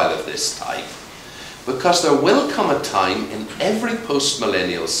profile of this type Because there will come a time in every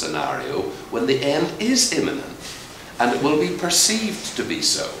post-millennial scenario when the end is imminent, and it will be perceived to be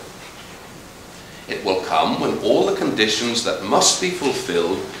so. It will come when all the conditions that must be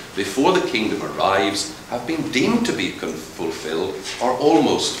fulfilled before the kingdom arrives have been deemed to be fulfilled or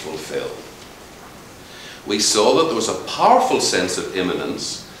almost fulfilled. We saw that there was a powerful sense of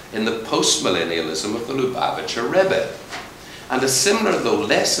imminence in the post-millennialism of the Lubavitcher Rebbe, and a similar though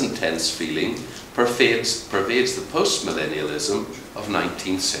less intense feeling pervades the post-millennialism of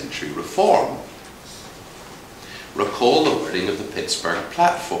 19th century reform. Recall the wording of the Pittsburgh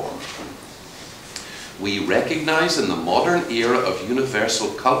Platform. We recognize in the modern era of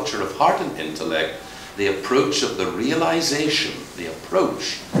universal culture of heart and intellect the approach of the realization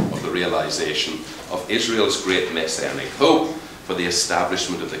of Israel's great messianic hope for the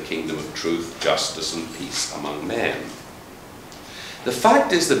establishment of the kingdom of truth, justice, and peace among men. The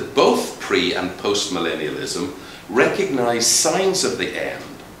fact is that both pre- and post-millennialism recognize signs of the end,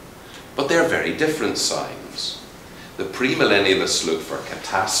 but they're very different signs. The pre-millennialists look for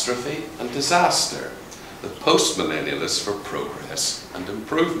catastrophe and disaster, the post-millennialists for progress and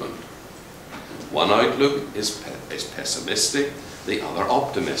improvement. One outlook is pessimistic, the other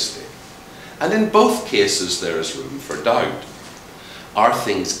optimistic. And in both cases there is room for doubt. Are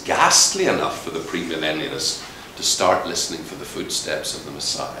things ghastly enough for the premillennialists to start listening for the footsteps of the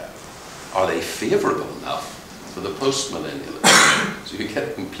Messiah? Are they favourable enough for the postmillennialists? So you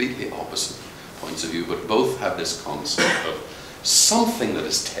get completely opposite points of view, but both have this concept of something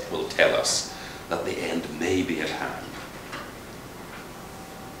that will tell us that the end may be at hand.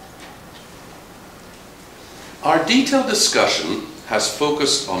 Our detailed discussion has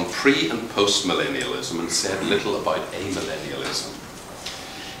focused on pre- and post-millennialism and said little about amillennialism.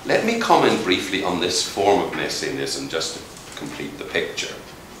 Let me comment briefly on this form of messianism just to complete the picture.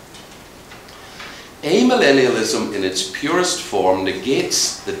 Amillennialism in its purest form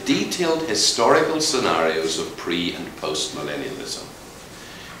negates the detailed historical scenarios of pre- and post-millennialism.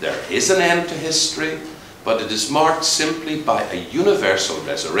 There is an end to history, but it is marked simply by a universal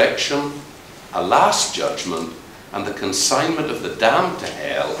resurrection, a last judgment, and the consignment of the damned to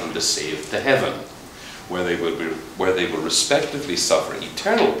hell and the saved to heaven, where they will respectively suffer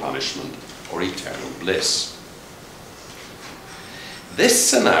eternal punishment or eternal bliss. This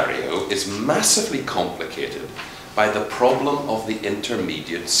scenario is massively complicated by the problem of the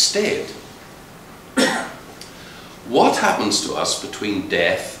intermediate state. What happens to us between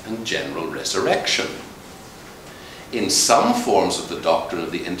death and general resurrection? In some forms of the doctrine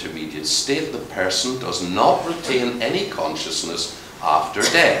of the intermediate state, the person does not retain any consciousness after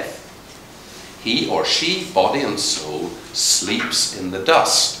death. He or she, body and soul, sleeps in the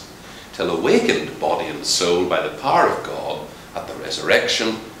dust, till awakened body and soul by the power of God at the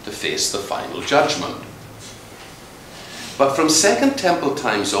resurrection to face the final judgment. But from Second Temple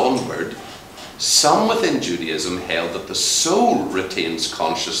times onward, some within Judaism held that the soul retains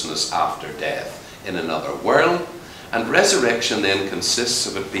consciousness after death in another world, and resurrection then consists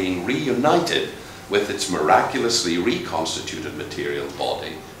of it being reunited with its miraculously reconstituted material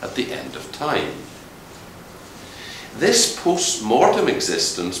body at the end of time. This post-mortem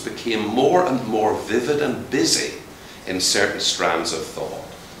existence became more and more vivid and busy in certain strands of thought.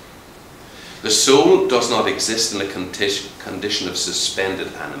 The soul does not exist in a condition of suspended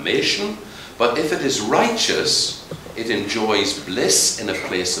animation, but if it is righteous, it enjoys bliss in a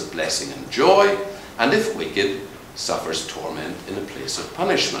place of blessing and joy, and if wicked, suffers torment in a place of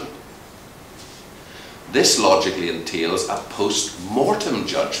punishment. This logically entails a post-mortem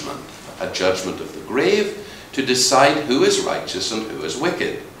judgment, a judgment of the grave, to decide who is righteous and who is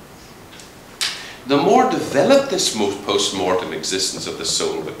wicked. The more developed this post-mortem existence of the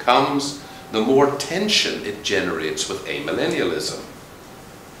soul becomes, the more tension it generates with amillennialism.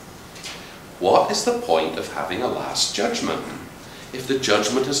 What is the point of having a last judgment if the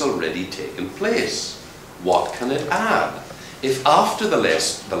judgment has already taken place? What can it add if after the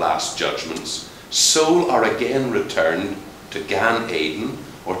last judgments, soul are again returned to Gan Eden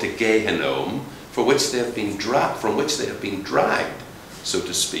or to Gehinnom, from which they have been dragged, so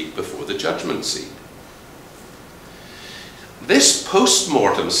to speak, before the judgment seat? This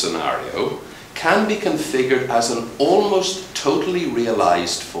post-mortem scenario can be configured as an almost totally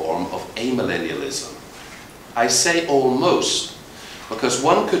realized form of amillennialism. I say almost, because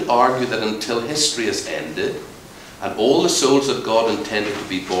one could argue that until history has ended, and all the souls that God intended to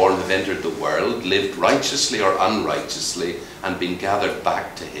be born have entered the world, lived righteously or unrighteously, and been gathered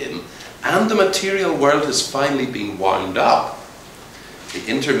back to Him, and the material world has finally been wound up, the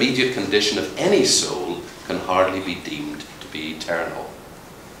intermediate condition of any soul can hardly be deemed to be eternal.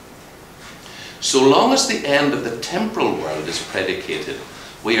 So long as the end of the temporal world is predicated,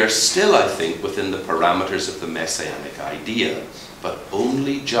 we are still, I think, within the parameters of the Messianic idea, but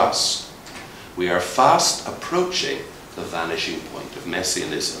only just. We are fast approaching the vanishing point of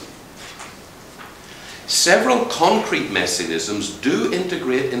Messianism. Several concrete Messianisms do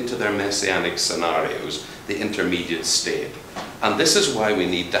integrate into their Messianic scenarios the intermediate state. And this is why we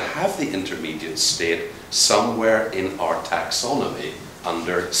need to have the intermediate state somewhere in our taxonomy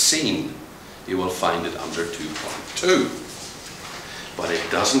under scene. You will find it under 2.2. But it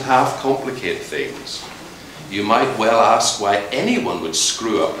doesn't half complicate things. You might well ask why anyone would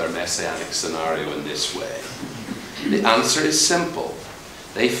screw up their Messianic scenario in this way. The answer is simple.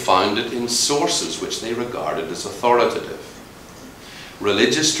 They found it in sources which they regarded as authoritative.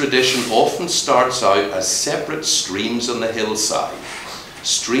 Religious tradition often starts out as separate streams on the hillside,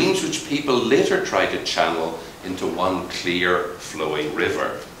 streams which people later try to channel into one clear flowing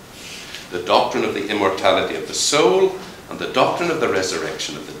river. The doctrine of the immortality of the soul and the doctrine of the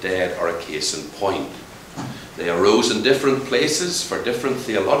resurrection of the dead are a case in point. They arose in different places for different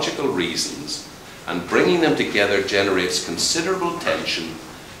theological reasons, and bringing them together generates considerable tension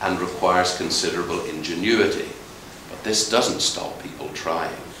and requires considerable ingenuity. But this doesn't stop people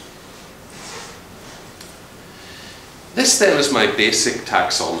trying. This then is my basic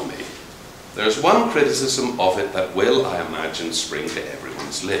taxonomy. There's one criticism of it that will, I imagine, spring to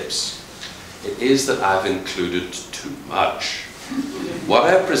everyone's lips. It is that I've included too much. What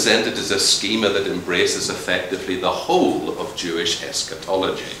I've presented is a schema that embraces effectively the whole of Jewish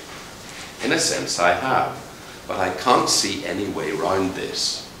eschatology. In a sense I have, but I can't see any way round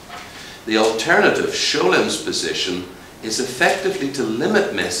this. The alternative, Scholem's position, is effectively to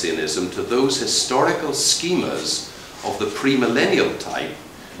limit Messianism to those historical schemas of the premillennial type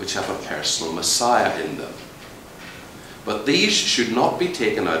which have a personal Messiah in them. But these should not be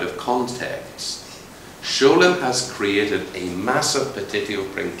taken out of context. Scholem has created a massive petitio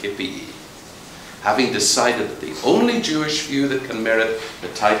principii. Having decided that the only Jewish view that can merit the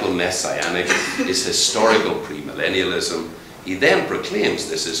title Messianic is historical premillennialism, he then proclaims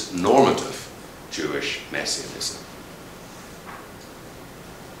this is normative Jewish Messianism.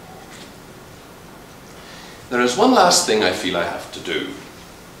 There is one last thing I feel I have to do.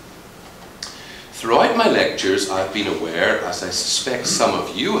 Throughout my lectures, I've been aware, as I suspect some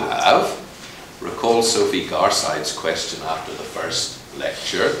of you have, recall Sophie Garside's question after the first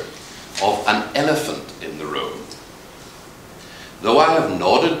lecture, of an elephant in the room. Though I have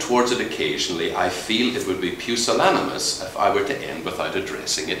nodded towards it occasionally, I feel it would be pusillanimous if I were to end without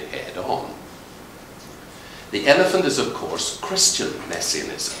addressing it head on. The elephant is, of course, Christian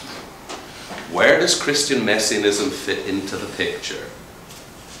Messianism. Where does Christian Messianism fit into the picture?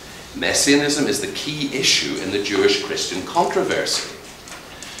 Messianism is the key issue in the Jewish-Christian controversy.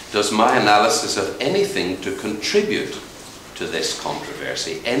 Does my analysis have anything to contribute to this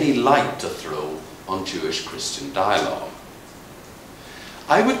controversy, any light to throw on Jewish-Christian dialogue?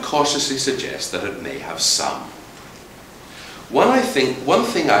 I would cautiously suggest that it may have some. One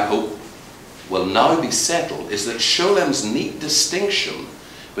thing I hope will now be settled is that Scholem's neat distinction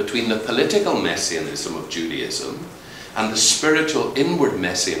between the political messianism of Judaism and the spiritual inward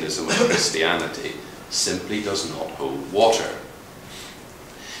messianism of Christianity simply does not hold water.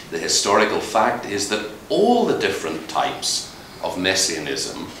 The historical fact is that all the different types of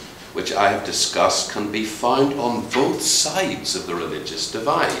messianism which I have discussed can be found on both sides of the religious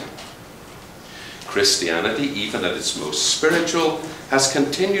divide. Christianity, even at its most spiritual, has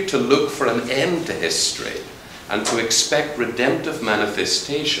continued to look for an end to history and to expect redemptive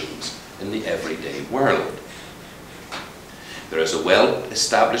manifestations in the everyday world. There is a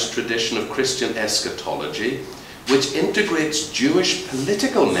well-established tradition of Christian eschatology which integrates Jewish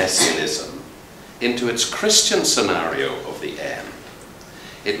political messianism into its Christian scenario of the end.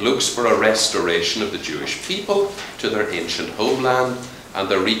 It looks for a restoration of the Jewish people to their ancient homeland and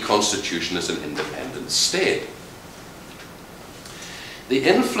their reconstitution as an independent state. The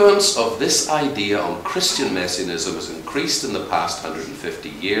influence of this idea on Christian messianism has increased in the past 150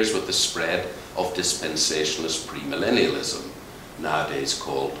 years with the spread of dispensationalist premillennialism, nowadays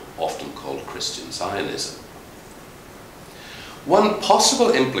often called Christian Zionism. One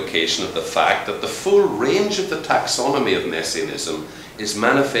possible implication of the fact that the full range of the taxonomy of messianism is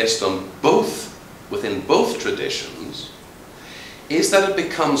manifest within both traditions is that it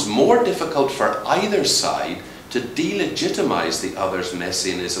becomes more difficult for either side to delegitimize the other's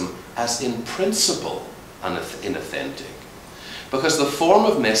messianism as in principle inauthentic, because the form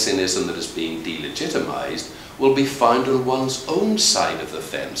of messianism that is being delegitimized will be found on one's own side of the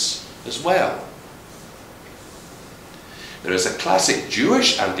fence as well. There is a classic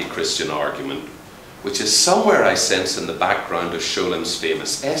Jewish anti-Christian argument, which is somewhere, I sense, in the background of Scholem's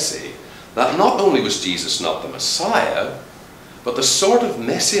famous essay, that not only was Jesus not the Messiah, but the sort of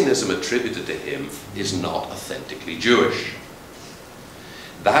messianism attributed to him is not authentically Jewish.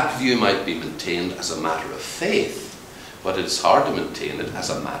 That view might be maintained as a matter of faith, but it is hard to maintain it as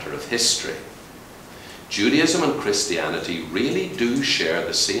a matter of history. Judaism and Christianity really do share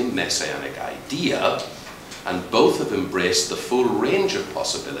the same messianic idea, and both have embraced the full range of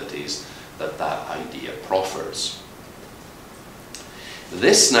possibilities that that idea proffers.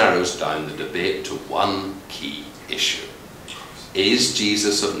 This narrows down the debate to one key issue. Is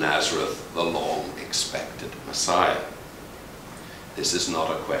Jesus of Nazareth the long-expected Messiah? This is not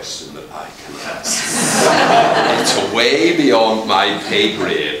a question that I can answer. It's way beyond my pay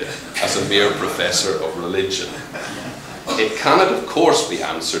grade as a mere professor of religion. It cannot, of course, be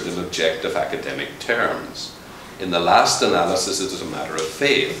answered in objective academic terms. In the last analysis, it is a matter of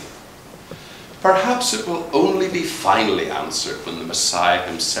faith. Perhaps it will only be finally answered when the Messiah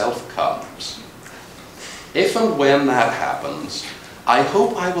himself comes. If and when that happens, I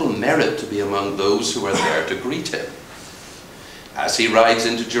hope I will merit to be among those who are there to greet him. As he rides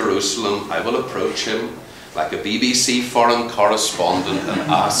into Jerusalem, I will approach him like a BBC foreign correspondent and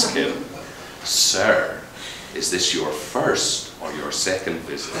ask him, "Sir, is this your first or your second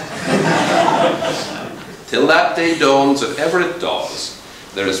visit?" Till that day dawns, if ever it does,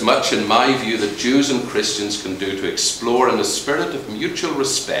 there is much in my view that Jews and Christians can do to explore in a spirit of mutual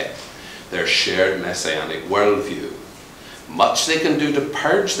respect their shared messianic worldview. Much they can do to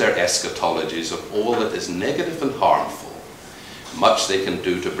purge their eschatologies of all that is negative and harmful. Much they can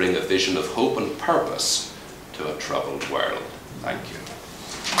do to bring a vision of hope and purpose to a troubled world. Thank you.